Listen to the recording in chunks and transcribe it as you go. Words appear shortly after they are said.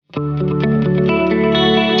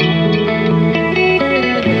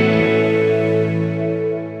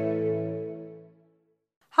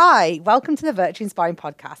Hi, welcome to the Virtually Inspiring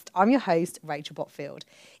Podcast. I'm your host, Rachel Botfield.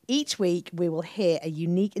 Each week, we will hear a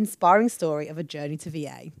unique, inspiring story of a journey to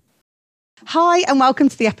VA. Hi, and welcome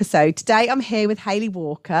to the episode. Today, I'm here with Hayley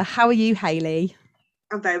Walker. How are you, Hayley?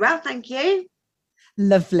 I'm very well, thank you.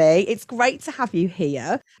 Lovely. It's great to have you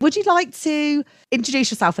here. Would you like to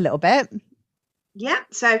introduce yourself a little bit? Yeah,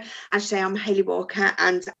 so as I say, I'm Hayley Walker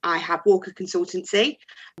and I have Walker Consultancy,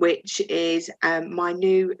 which is my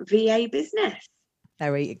new VA business.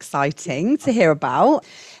 Very exciting to hear about.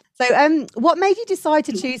 So what made you decide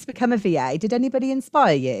to choose to become a VA? Did anybody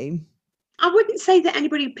inspire you? I wouldn't say that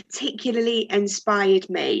anybody particularly inspired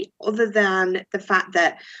me, other than the fact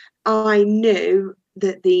that I knew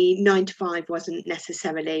that the 9 to 5 wasn't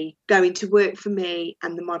necessarily going to work for me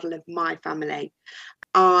and the model of my family.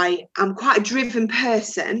 I am quite a driven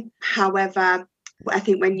person. However, I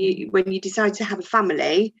think when you decide to have a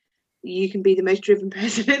family, you can be the most driven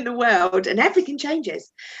person in the world and everything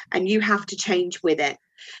changes and you have to change with it.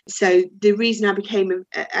 So the reason I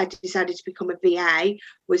decided to become a VA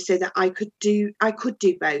was so that I could do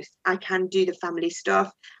both. I can do the family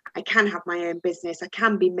stuff, I can have my own business, I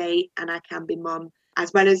can be me and I can be mum,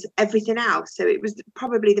 as well as everything else. So it was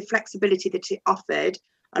probably the flexibility that it offered,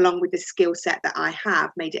 along with the skill set that I have,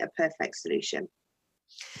 made it a perfect solution.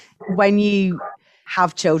 When you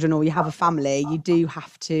have children or you have a family, you do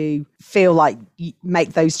have to feel like you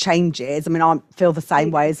make those changes. I mean, I feel the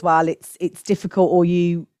same way as well. It's difficult, or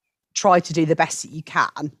you try to do the best that you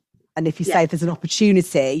can. And if you say there's an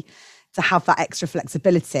opportunity to have that extra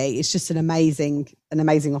flexibility, it's just an amazing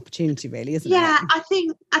opportunity, really, isn't it? Yeah, I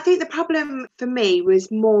think the problem for me was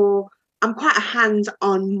more, I'm quite a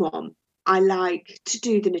hands-on mum. I like to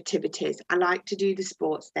do the nativities. I like to do the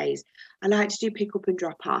sports days. I like to do pick up and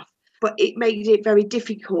drop off. But it made it very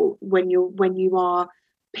difficult when you are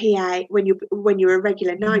PA, when you're a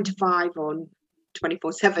regular 9 to 5 on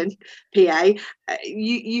 24/7 PA.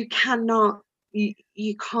 You cannot.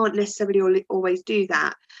 You can't necessarily always do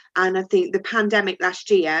that. And I think the pandemic last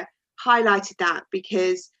year highlighted that,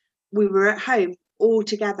 because we were at home all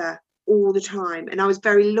together all the time, and I was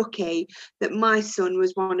very lucky that my son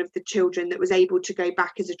was one of the children that was able to go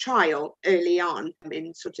back as a trial early on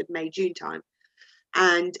in sort of May, June time.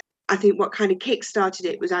 And I think what kind of kick-started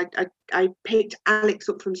it was I picked Alex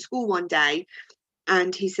up from school one day,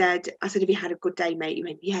 and I said, have you had a good day, mate? He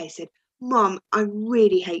went, yeah. He said, Mum, I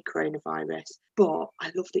really hate coronavirus, but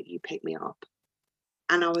I love that you pick me up.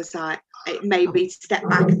 And I was like, it made me step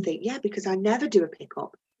back and think, yeah, because I never do a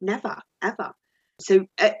pickup, never, ever. So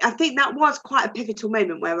I think that was quite a pivotal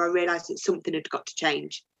moment where I realised that something had got to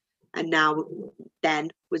change. And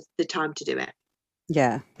then was the time to do it.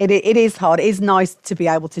 Yeah, it is hard. It is nice to be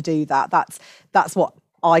able to do that. That's what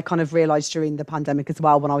I kind of realised during the pandemic as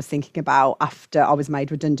well, when I was thinking about, after I was made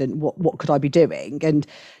redundant, what could I be doing? And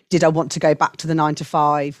did I want to go back to the 9 to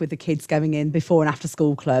 5 with the kids going in before and after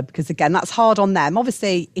school club? Because again, that's hard on them.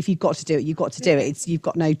 Obviously, if you've got to do it, you've got to do it. You've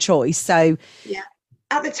got no choice. So yeah.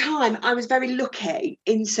 At the time, I was very lucky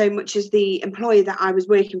in so much as the employer that I was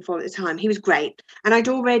working for at the time, he was great. And I'd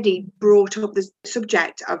already brought up the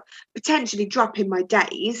subject of potentially dropping my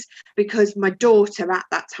days, because my daughter at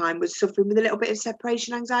that time was suffering with a little bit of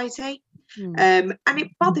separation anxiety. And it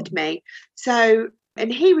bothered me. So,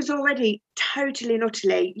 and he was already totally and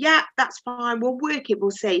utterly, yeah, that's fine, we'll work it,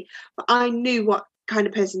 we'll see. But I knew what kind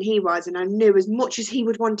of person he was, and I knew as much as he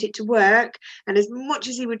would want it to work and as much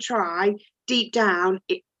as he would try, deep down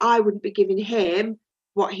I wouldn't be giving him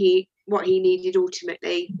what he needed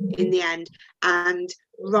ultimately in the end. And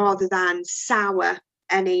rather than sour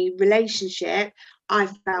any relationship, I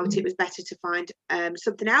felt it was better to find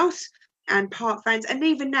something else and part friends. And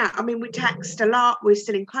even now, I mean, we text a lot, we're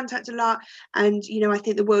still in contact a lot, and I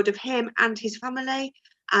think the world of him and his family,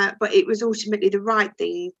 but it was ultimately the right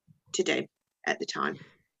thing to do at the time,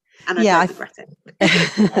 and I don't regret it.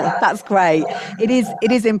 That's great.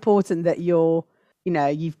 It is important that you're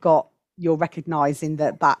recognizing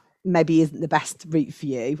that maybe isn't the best route for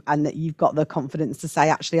you, and that you've got the confidence to say,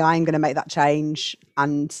 actually, I am going to make that change,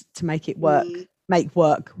 and to make it work, make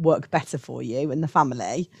work better for you and the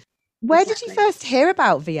family. Where did you first hear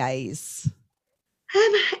about VAs?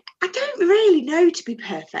 I don't really know, to be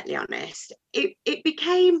perfectly honest. It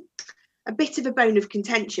became a bit of a bone of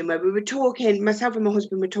contention where we were talking, myself and my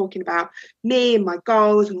husband were talking about me and my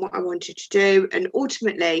goals and what I wanted to do. And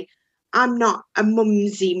ultimately, I'm not a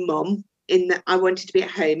mumsy mum, in that I wanted to be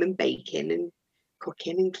at home and baking and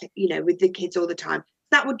cooking and, with the kids all the time.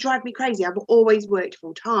 That would drive me crazy. I've always worked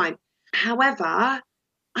full time. However,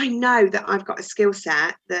 I know that I've got a skill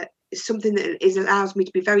set that is something that allows me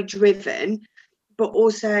to be very driven, but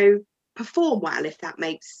also perform well, if that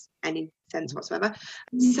makes any sense whatsoever.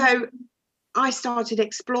 So I started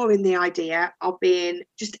exploring the idea of being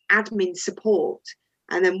just admin support.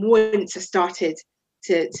 And then once I started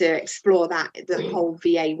to explore that, the whole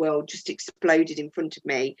VA world just exploded in front of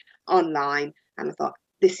me online. And I thought,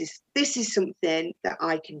 this is something that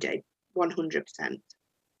I can do 100%.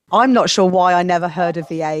 I'm not sure why I never heard of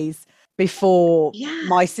VAs before. Yeah.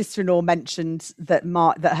 My sister-in-law mentioned that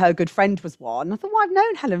her good friend was one. I thought, well, I've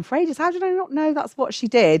known Helen for ages. How did I not know that's what she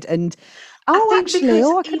did? And I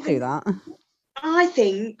could do that. I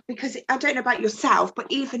think, because I don't know about yourself, but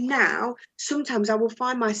even now, sometimes I will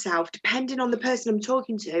find myself, depending on the person I'm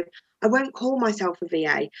talking to, I won't call myself a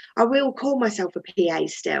VA. I will call myself a PA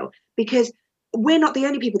still, because we're not the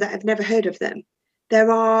only people that have never heard of them. There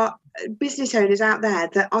are business owners out there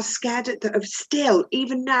that are scared of still,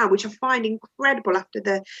 even now, which I find incredible after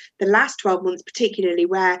the last 12 months, particularly,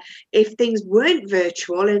 where if things weren't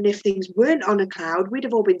virtual and if things weren't on a cloud, we'd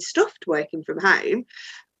have all been stuffed working from home.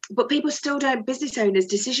 But people still don't, business owners,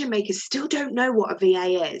 decision makers still don't know what a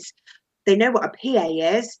VA is. They know what a PA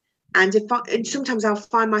is. And sometimes I'll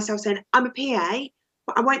find myself saying, I'm a PA,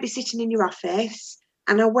 but I won't be sitting in your office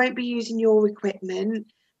and I won't be using your equipment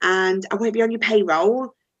and I won't be on your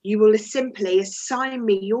payroll. You will simply assign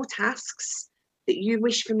me your tasks that you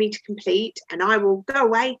wish for me to complete, and I will go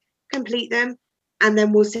away, complete them, and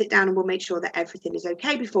then we'll sit down and we'll make sure that everything is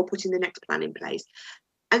okay before putting the next plan in place.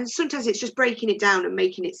 And sometimes it's just breaking it down and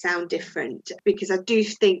making it sound different, because I do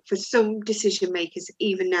think for some decision makers,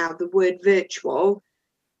 even now, the word virtual,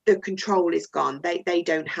 the control is gone. They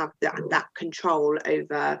don't have that control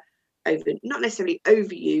over not necessarily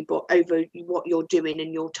over you, but over what you're doing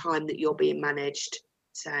and your time that you're being managed.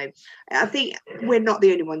 So I think we're not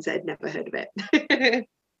the only ones that had never heard of it.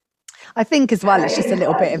 I think as well, it's just a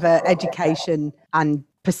little bit of an education and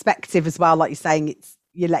perspective as well. Like you're saying,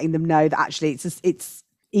 you're letting them know that actually it's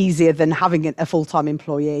easier than having a full-time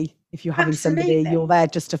employee. If you're having somebody, you're there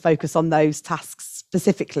just to focus on those tasks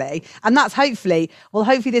specifically. And that's hopefully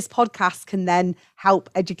this podcast can then help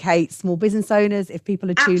educate small business owners, if people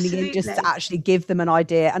are tuning in, just to actually give them an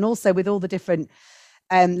idea. And also with all the different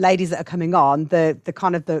ladies that are coming on, the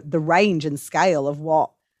kind of the range and scale of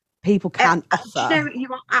what people can offer. You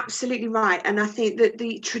are absolutely right. And I think that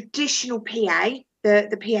the traditional PA,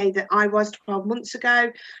 the PA that I was 12 months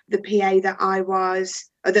ago, the PA that I was,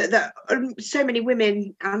 that so many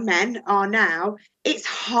women and men are now, it's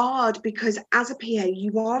hard because as a PA,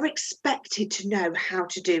 you are expected to know how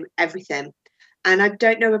to do everything. And I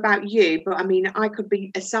don't know about you, but I mean, I could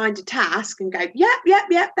be assigned a task and go,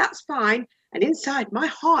 yep, that's fine. And inside, my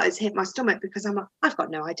heart has hit my stomach because I've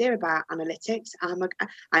got no idea about analytics.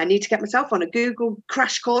 I need to get myself on a Google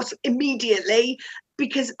crash course immediately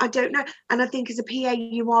because I don't know. And I think as a PA,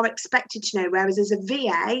 you are expected to know, whereas as a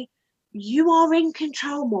VA, you are in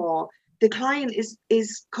control more. The client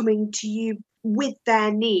is coming to you with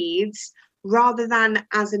their needs rather than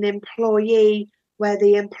as an employee where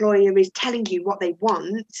the employer is telling you what they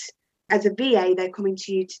want. As a VA, they're coming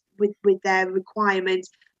to you with their requirements.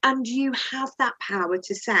 And you have that power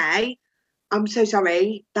to say, I'm so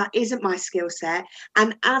sorry, that isn't my skill set.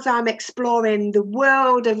 And as I'm exploring the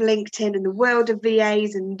world of LinkedIn and the world of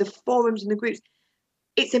VAs and the forums and the groups,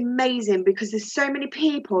 it's amazing because there's so many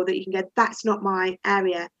people that you can go, that's not my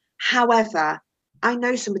area. However, I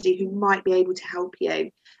know somebody who might be able to help you.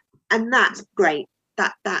 And that's great.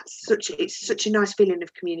 It's such a nice feeling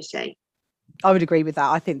of community. I would agree with that.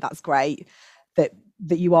 I think that's great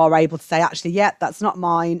that you are able to say, actually, yeah, that's not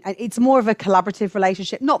mine. And it's more of a collaborative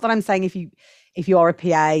relationship. Not that I'm saying if you are a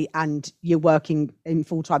PA and you're working in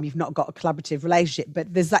full time, you've not got a collaborative relationship,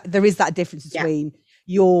 but there is that difference between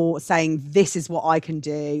you're saying, this is what I can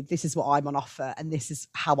do, this is what I'm on offer, and this is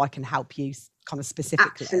how I can help you kind of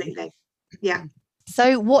specifically. Absolutely. Yeah.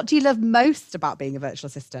 So what do you love most about being a virtual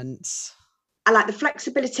assistant? I like the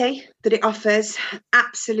flexibility that it offers,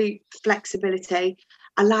 absolute flexibility.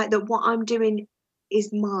 I like that what I'm doing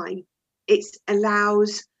is mine. It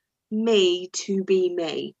allows me to be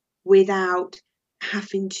me without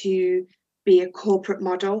having to be a corporate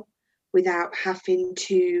model, without having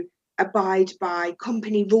to abide by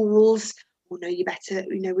company rules. Well, no, you better,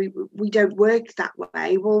 we don't work that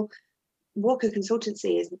way. Well, Walker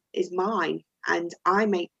Consultancy is mine and I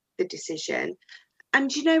make the decision.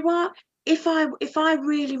 And you know what? If I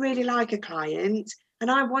really, really like a client and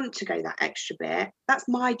I want to go that extra bit, that's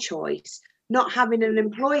my choice. Not having an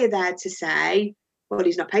employer there to say, well,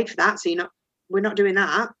 he's not paid for that, so we're not doing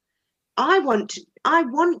that. I want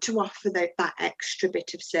to offer that extra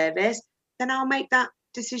bit of service, then I'll make that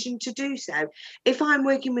decision to do so. If I'm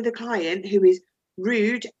working with a client who is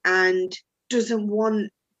rude and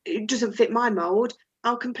doesn't fit my mold,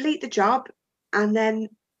 I'll complete the job, and then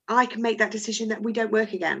I can make that decision that we don't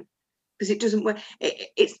work again, because it doesn't work.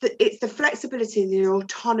 It's the flexibility and the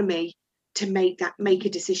autonomy to make a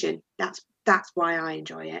decision. That's why I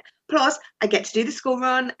enjoy it. Plus, I get to do the school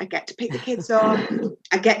run. I get to pick the kids up.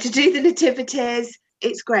 I get to do the nativities.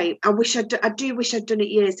 It's great. I do wish I'd done it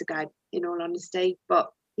years ago, in all honesty.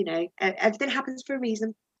 But everything happens for a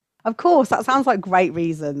reason. Of course, that sounds like great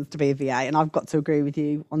reasons to be a VA, and I've got to agree with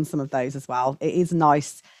you on some of those as well. It is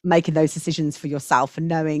nice making those decisions for yourself and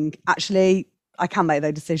knowing, actually, I can make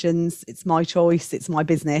those decisions. It's my choice, it's my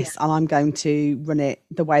business, and I'm going to run it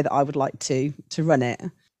the way that I would like to run it.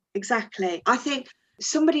 Exactly. I think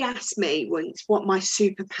somebody asked me once what my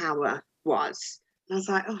superpower was. And I was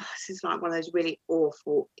like, oh, this is like one of those really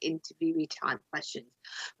awful interviewee type questions.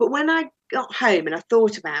 But when I got home and I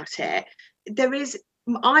thought about it,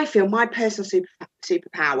 I feel my personal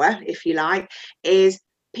superpower, if you like, is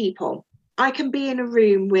people. I can be in a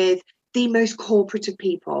room with the most corporate of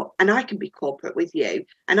people, and I can be corporate with you,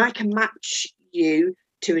 and I can match you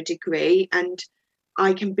to a degree, and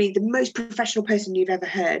I can be the most professional person you've ever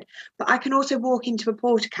heard. But I can also walk into a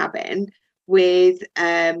porter cabin with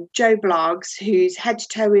Joe Bloggs, who's head to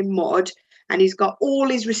toe in mud, and he's got all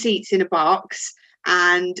his receipts in a box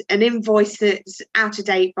and an invoice that's out of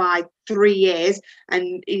date by 3 years,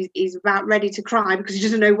 and he's about ready to cry because he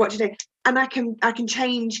doesn't know what to do. And I can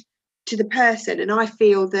change to the person, and I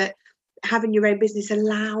feel that having your own business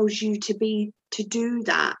allows you to do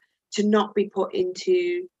that, to not be put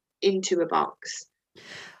into a box.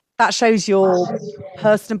 That shows you're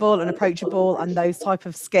personable and approachable, and those type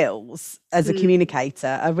of skills as a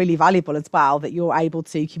communicator are really valuable as well, that you're able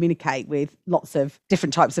to communicate with lots of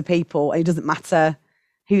different types of people. It doesn't matter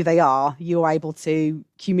who they are, you're able to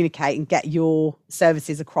communicate and get your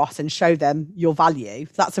services across and show them your value.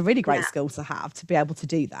 That's a really great skill to have, to be able to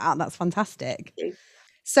do that. That's fantastic.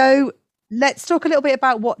 So let's talk a little bit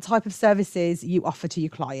about what type of services you offer to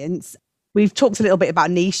your clients. We've talked a little bit about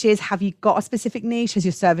niches. Have you got a specific niche? Has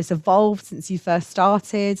your service evolved since you first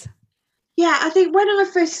started? Yeah, I think when I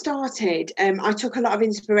first started, I took a lot of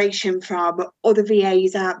inspiration from other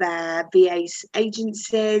VAs out there, VAs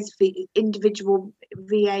agencies, individual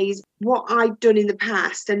VAs, what I've done in the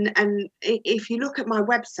past. And if you look at my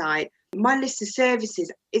website, my list of services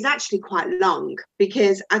is actually quite long,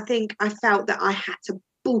 because I think I felt that I had to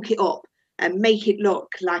bulk it up and make it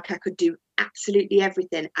look like I could do absolutely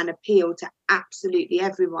everything and appeal to absolutely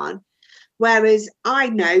everyone. Whereas I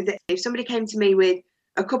know that if somebody came to me with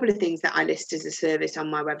a couple of things that I list as a service on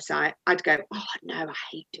my website, I'd go, oh no, I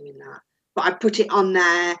hate doing that. But I put it on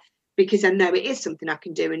there because I know it is something I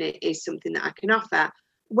can do and it is something that I can offer.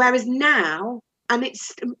 Whereas now, and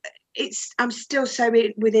I'm still so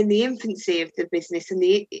within the infancy of the business, and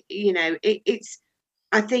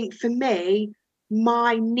I think for me,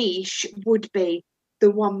 my niche would be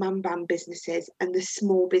the one-man band businesses and the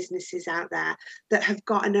small businesses out there that have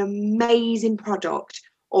got an amazing product,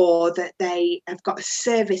 or that they have got a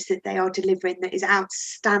service that they are delivering that is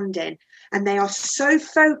outstanding, and they are so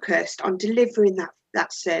focused on delivering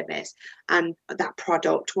that service and that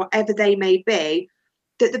product, whatever they may be,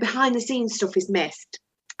 that the behind the scenes stuff is missed,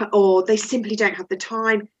 or they simply don't have the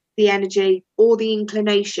time, the energy, or the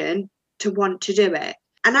inclination to want to do it,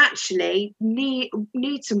 and actually need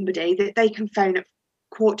somebody that they can phone at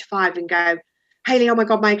 4:45 and go, Hayley, oh my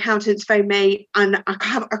God, my accountant's phoned me and I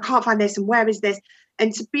can't find this, and where is this?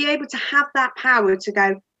 And to be able to have that power to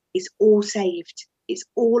go, it's all saved, it's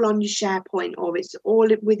all on your SharePoint, or it's all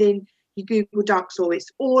within your Google Docs, or it's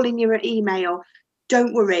all in your email.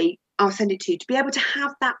 Don't worry, I'll send it to you. To be able to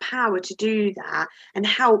have that power to do that and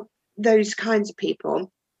help those kinds of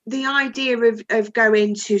people. The idea of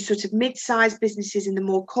going to sort of mid-sized businesses in the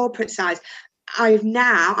more corporate size, I'm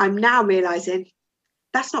now realising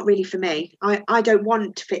that's not really for me. I don't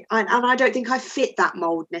want to fit, and I don't think I fit that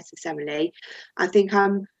mold necessarily. I think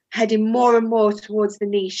I'm heading more and more towards the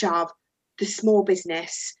niche of the small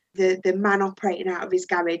business, the man operating out of his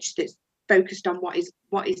garage that's focused on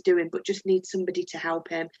what he's doing, but just needs somebody to help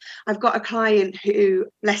him. I've got a client who,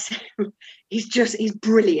 bless him, he's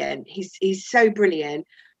brilliant. He's so brilliant,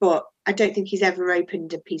 but I don't think he's ever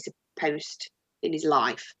opened a piece of post in his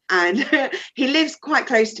life, and he lives quite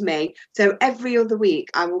close to me, so every other week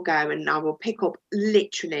I will go and I will pick up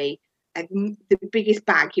literally the biggest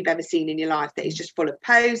bag you've ever seen in your life, that is just full of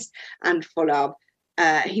posts and full of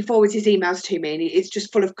he forwards his emails to me, and it's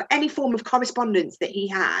just full of any form of correspondence that he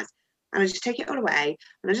has, and I just take it all away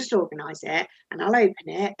and I just organise it, and I'll open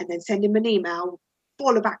it and then send him an email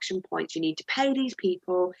full of action points. You need to pay these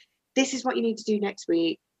people, this is what you need to do next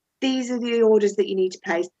week, these are the orders that you need to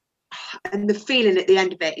place. And the feeling at the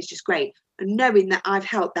end of it is just great. and knowing that I've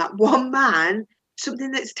helped that one man,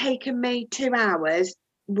 something that's taken me 2 hours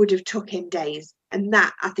would have took him days. And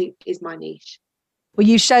that, I think, is my niche. Well,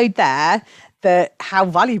 you showed there that how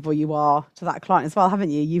valuable you are to that client as well,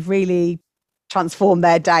 haven't you? You've really transformed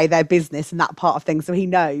their day, their business, and that part of things. So he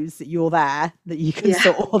knows that you're there, that you can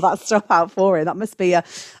sort all that stuff out for him. That must be a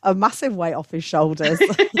massive weight off his shoulders.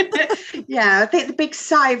 Yeah, I think the big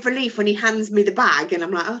sigh of relief when he hands me the bag, and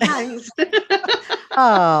I'm like, oh, thanks.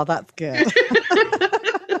 Oh, that's good.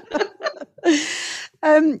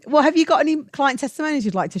 Well, have you got any client testimonies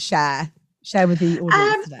you'd like to share with the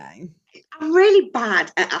audience today? I'm really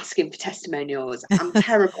bad at asking for testimonials. I'm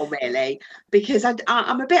terrible, really, because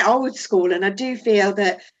I'm a bit old school, and I do feel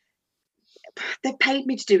that they've paid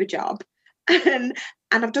me to do a job, and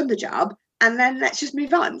I've done the job, and then let's just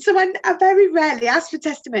move on. So I very rarely ask for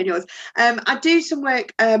testimonials. I do some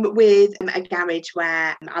work with a garage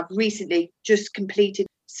where I've recently just completed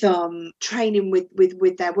some training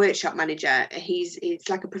with their workshop manager. It's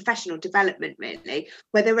like a professional development, really,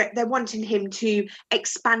 where they're wanting him to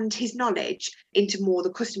expand his knowledge into more the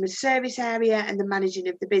customer service area and the managing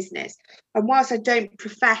of the business. And whilst I don't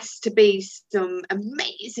profess to be some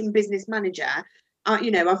amazing business manager,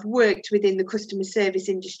 I've worked within the customer service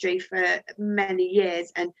industry for many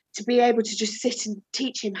years, and to be able to just sit and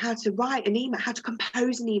teach him how to write an email, how to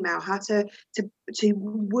compose an email, how to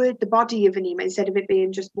word the body of an email instead of it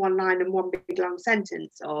being just one line and one big long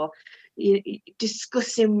sentence, or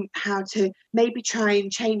discussing how to maybe try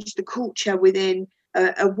and change the culture within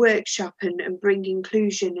a workshop and bring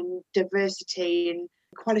inclusion and diversity and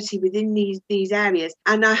equality within these areas.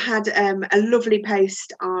 And I had a lovely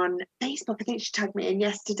post on Facebook. I think she tagged me in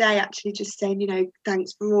yesterday, actually, just saying,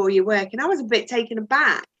 thanks for all your work. And I was a bit taken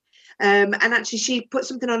aback. And actually, she put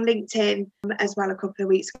something on LinkedIn as well a couple of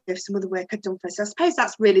weeks ago for some of the work I'd done for her. So I suppose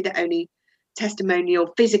that's really the only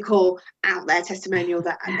testimonial, physical, out there testimonial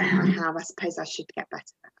that I have. I suppose I should get better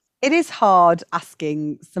at. It is hard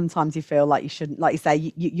asking. Sometimes you feel like you shouldn't, like you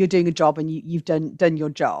say, you're doing a job and you've done your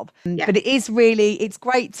job. Yeah. But it's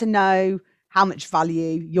great to know how much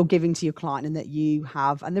value you're giving to your client and that you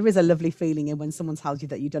have. And there is a lovely feeling in when someone tells you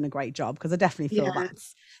that you've done a great job, because I definitely feel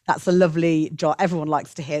that's a lovely job. Everyone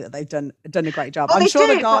likes to hear that they've done a great job. Oh, I'm sure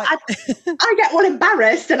do, the guy. I get all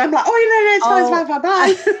embarrassed and I'm like, it's fine,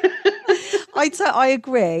 bye. I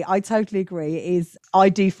agree. I totally agree. I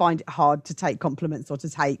do find it hard to take compliments or to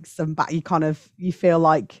take some back. You feel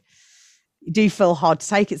like you do feel hard to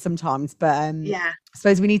take it sometimes, but I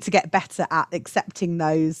suppose we need to get better at accepting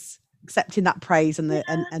that praise and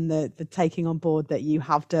the taking on board that you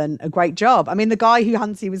have done a great job. I mean, the guy who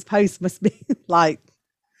hands you his post must be like,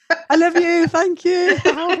 I love you, thank you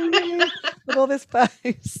for helping me with all this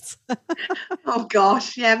post. Oh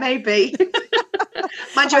gosh, yeah, maybe.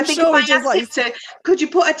 Mind you, I think sure if I asked him could you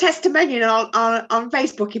put a testimonial on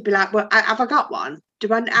Facebook, he'd be like, well, have I got one?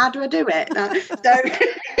 How do I do it?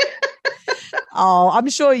 Oh, I'm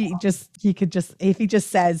sure he could just, if he just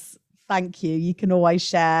says thank you, you can always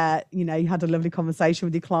share, you had a lovely conversation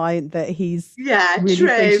with your client, that he's really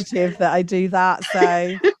appreciative that I do that.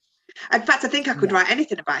 So in fact, I think I could write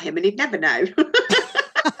anything about him and he'd never know.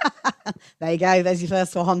 There you go. There's your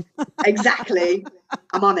first one. Exactly.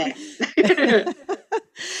 I'm on it.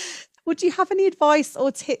 Would you have any advice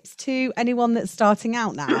or tips to anyone that's starting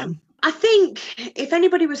out now? I think if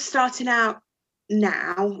anybody was starting out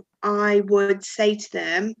now, I would say to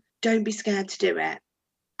them, don't be scared to do it.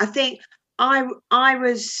 I think I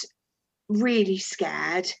was really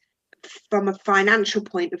scared from a financial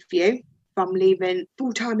point of view, from leaving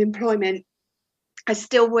full-time employment. I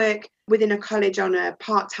still work within a college on a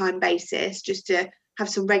part-time basis just to have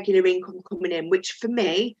some regular income coming in, which for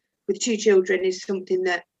me, with 2 children, is something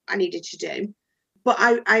that I needed to do. But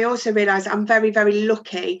I also realise I'm very, very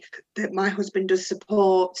lucky that my husband does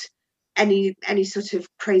support any sort of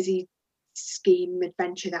crazy scheme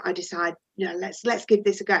adventure that I decide, let's give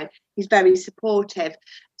this a go. He's very supportive.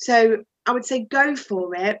 So I would say go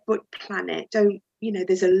for it, but plan it. Don't,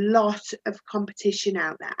 there's a lot of competition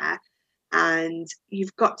out there, and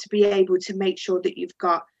you've got to be able to make sure that you've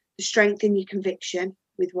got the strength in your conviction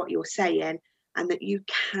with what you're saying, and that you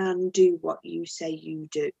can do what you say you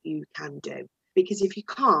can do. Because if you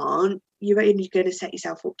can't, you're only going to set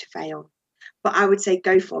yourself up to fail. But I would say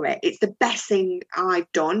go for it. It's the best thing I've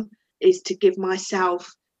done, is to give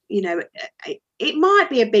myself, it might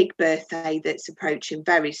be a big birthday that's approaching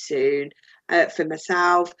very soon for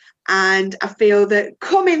myself. And I feel that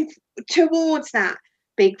coming towards that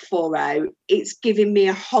big 40, it's giving me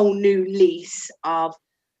a whole new lease of,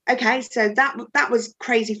 okay, so that was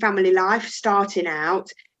crazy family life starting out.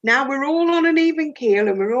 Now we're all on an even keel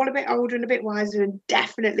and we're all a bit older and a bit wiser and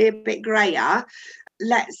definitely a bit grayer.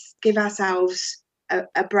 Let's give ourselves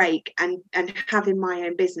a break, and having my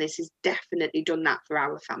own business has definitely done that for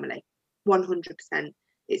our family. 100%.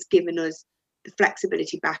 It's given us the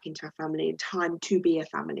flexibility back into our family and time to be a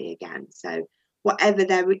family again. So whatever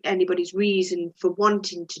anybody's reason for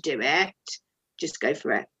wanting to do it, just go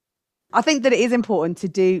for it. I think that it is important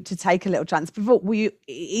to take a little chance. But it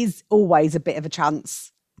is always a bit of a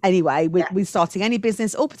chance anyway with starting any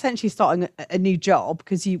business or potentially starting a new job,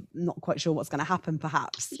 because you're not quite sure what's going to happen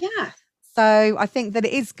perhaps. Yeah. So I think that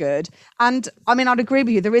it is good. And I mean, I'd agree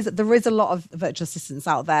with you. There is a lot of virtual assistants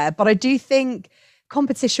out there, but I do think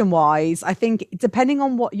competition wise, I think depending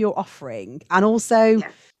on what you're offering and also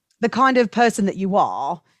the kind of person that you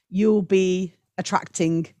are, you'll be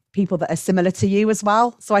attracting people that are similar to you as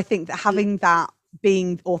well. So I think that having that,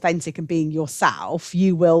 being authentic and being yourself,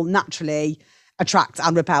 you will naturally attract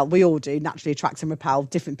and repel. We all do naturally attract and repel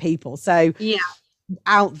different people. So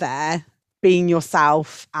out there, being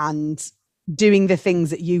yourself and doing the things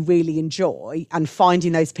that you really enjoy and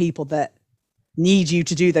finding those people that need you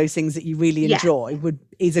to do those things that you really enjoy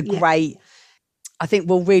is a great, I think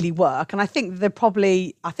will really work. And I think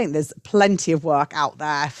there's plenty of work out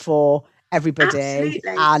there for everybody.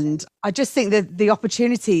 Absolutely. And I just think that the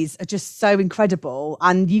opportunities are just so incredible,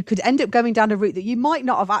 and you could end up going down a route that you might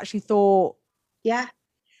not have actually thought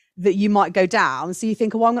that you might go down. So you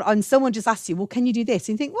think, and someone just asks you, well, can you do this?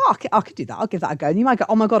 And you think, well, I could do that. I'll give that a go. And you might go,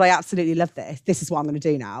 oh my God, I absolutely love this. This is what I'm going to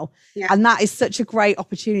do now. Yeah. And that is such a great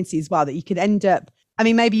opportunity as well, that you could end up, I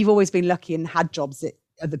mean, maybe you've always been lucky and had jobs that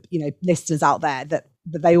are the, listeners out there that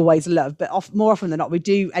they always love, but more often than not, we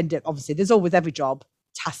do end up, obviously there's always every job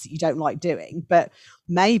tasks that you don't like doing, but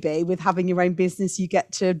maybe with having your own business, you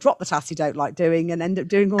get to drop the tasks you don't like doing and end up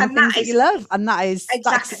doing all the things that you love. And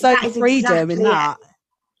that's so freedom in that.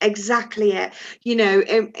 Exactly it.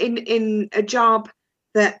 In a job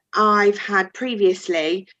that I've had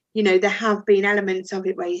previously, there have been elements of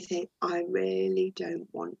it where you think, I really don't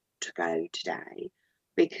want to go today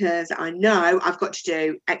because I know I've got to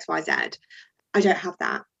do X, Y, Z. I don't have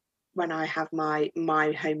that when I have my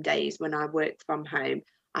home days, when I work from home.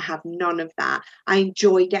 I have none of that. I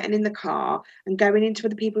enjoy getting in the car and going into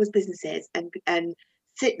other people's businesses and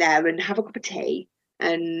sit there and have a cup of tea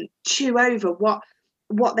and chew over what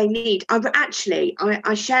they need. I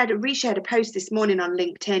reshared a post this morning on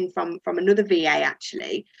LinkedIn from another VA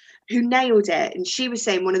actually, who nailed it. And she was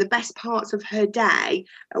saying one of the best parts of her day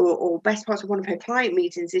or best parts of one of her client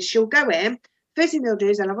meetings is she'll go in, first thing they'll do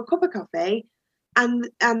is they'll have a cup of coffee, and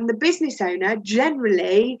the business owner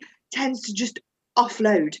generally tends to just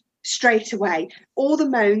offload straight away all the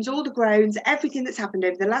moans, all the groans, everything that's happened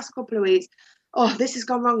over the last couple of weeks. Oh, this has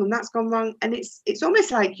gone wrong and that's gone wrong. And it's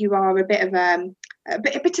almost like you are a bit of a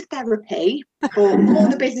bit of therapy for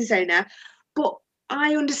the business owner. But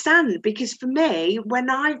I understand, because for me, when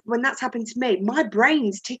that's happened to me, my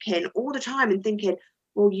brain's ticking all the time and thinking,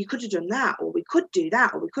 well, you could have done that, or we could do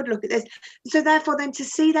that, or we could look at this. So therefore, then to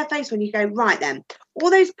see their face when you go, right then, all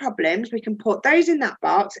those problems, we can put those in that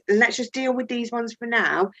box and let's just deal with these ones for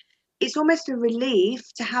now. It's almost a relief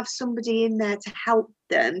to have somebody in there to help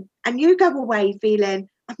them. And you go away feeling,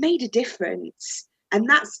 I've made a difference. And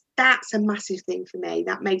that's a massive thing for me.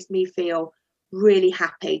 That makes me feel really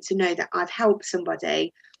happy to know that I've helped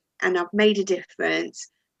somebody and I've made a difference,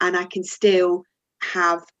 and I can still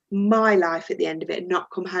have my life at the end of it and not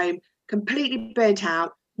come home completely burnt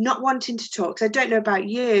out, not wanting to talk. So I don't know about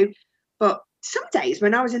you, but some days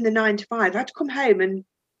when I was in the 9 to 5, I'd come home and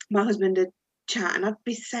my husband would chat and I'd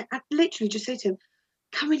literally just say to him,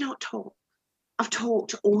 can we not talk? I've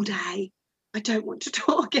talked all day. I don't want to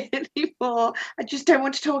talk anymore. I just don't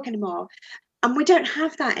want to talk anymore. And we don't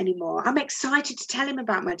have that anymore. I'm excited to tell him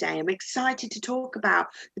about my day. I'm excited to talk about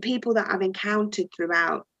the people that I've encountered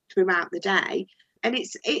throughout the day. And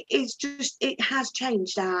it has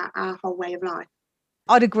changed our whole way of life.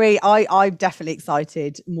 I'd agree. I'm definitely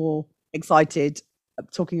more excited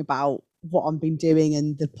talking about what I've been doing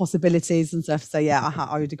and the possibilities and stuff. So yeah,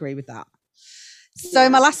 I would agree with that. So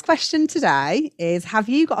my last question today is, have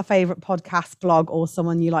you got a favourite podcast, blog, or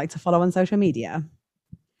someone you like to follow on social media?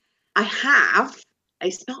 I have.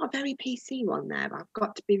 It's not a very PC one there. I've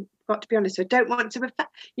got to be honest. I don't want to,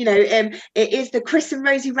 it is the Chris and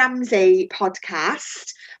Rosie Ramsey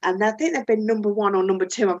podcast, and I think they've been number 1 or number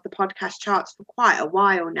 2 of the podcast charts for quite a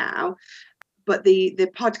while now. But the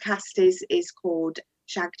podcast is called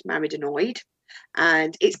Shagged, Married, Annoyed,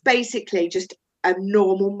 and it's basically just a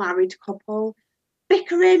normal married couple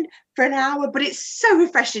bickering for an hour, but it's so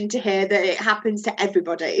refreshing to hear that it happens to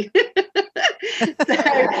everybody. So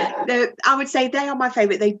I would say they are my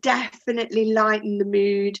favourite. They definitely lighten the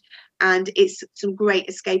mood, and it's some great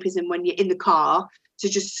escapism when you're in the car to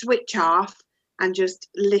just switch off and just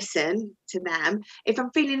listen to them. If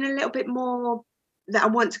I'm feeling a little bit more that I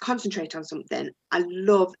want to concentrate on something, I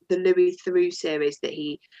love the Louis Theroux series that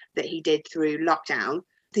he did through lockdown.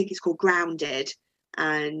 I think it's called Grounded,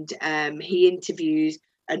 and he interviews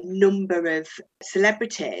a number of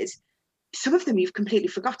celebrities. Some of them you've completely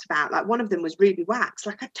forgot about. Like one of them was Ruby Wax.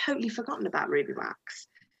 Like I'd totally forgotten about Ruby Wax.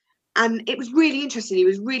 And it was really interesting. He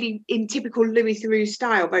was really in typical Louis Theroux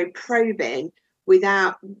style, very probing,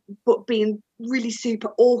 but being really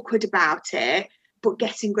super awkward about it, but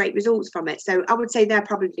getting great results from it. So I would say they're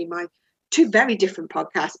probably my two very different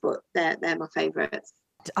podcasts, but they're my favourites.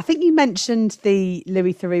 I think you mentioned the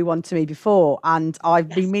Louis Theroux one to me before, and I've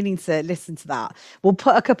been meaning to listen to that. We'll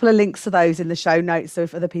put a couple of links to those in the show notes, so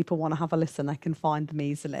if other people want to have a listen, they can find them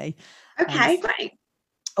easily. Okay, great.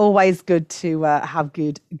 Always good to have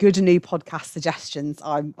good new podcast suggestions.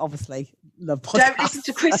 I'm obviously love podcasts. Don't listen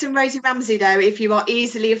to Chris and Rosie Ramsey though if you are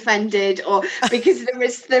easily offended, or because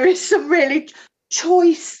there is some really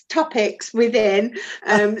choice topics within.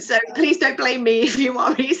 So please don't blame me if you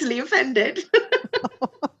are easily offended.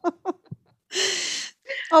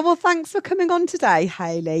 Oh, well, thanks for coming on today,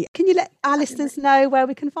 Hayley. Can you let our listeners know where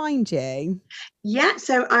we can find you? Yeah,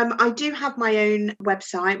 so I do have my own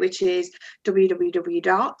website, which is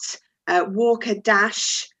www.walker-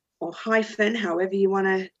 or hyphen, however you want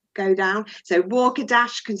to go down. So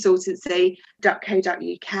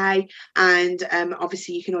walker-consultancy.co.uk. And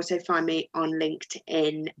obviously you can also find me on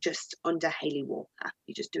LinkedIn just under Hayley Walker.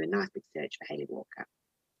 You just do a nice big search for Hayley Walker.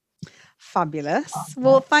 Fabulous.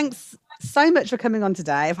 Well, thanks so much for coming on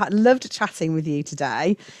today. I've loved chatting with you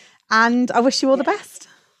today, and I wish you all the best.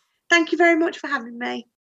 Thank you very much for having me.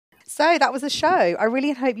 So that was the show. I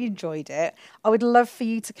really hope you enjoyed it. I would love for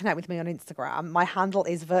you to connect with me on Instagram. My handle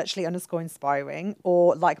is virtually_inspiring,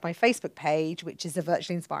 or like my Facebook page, which is a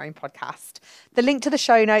Virtually Inspiring Podcast. The link to the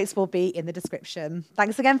show notes will be in the description.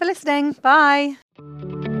 Thanks again for listening. Bye.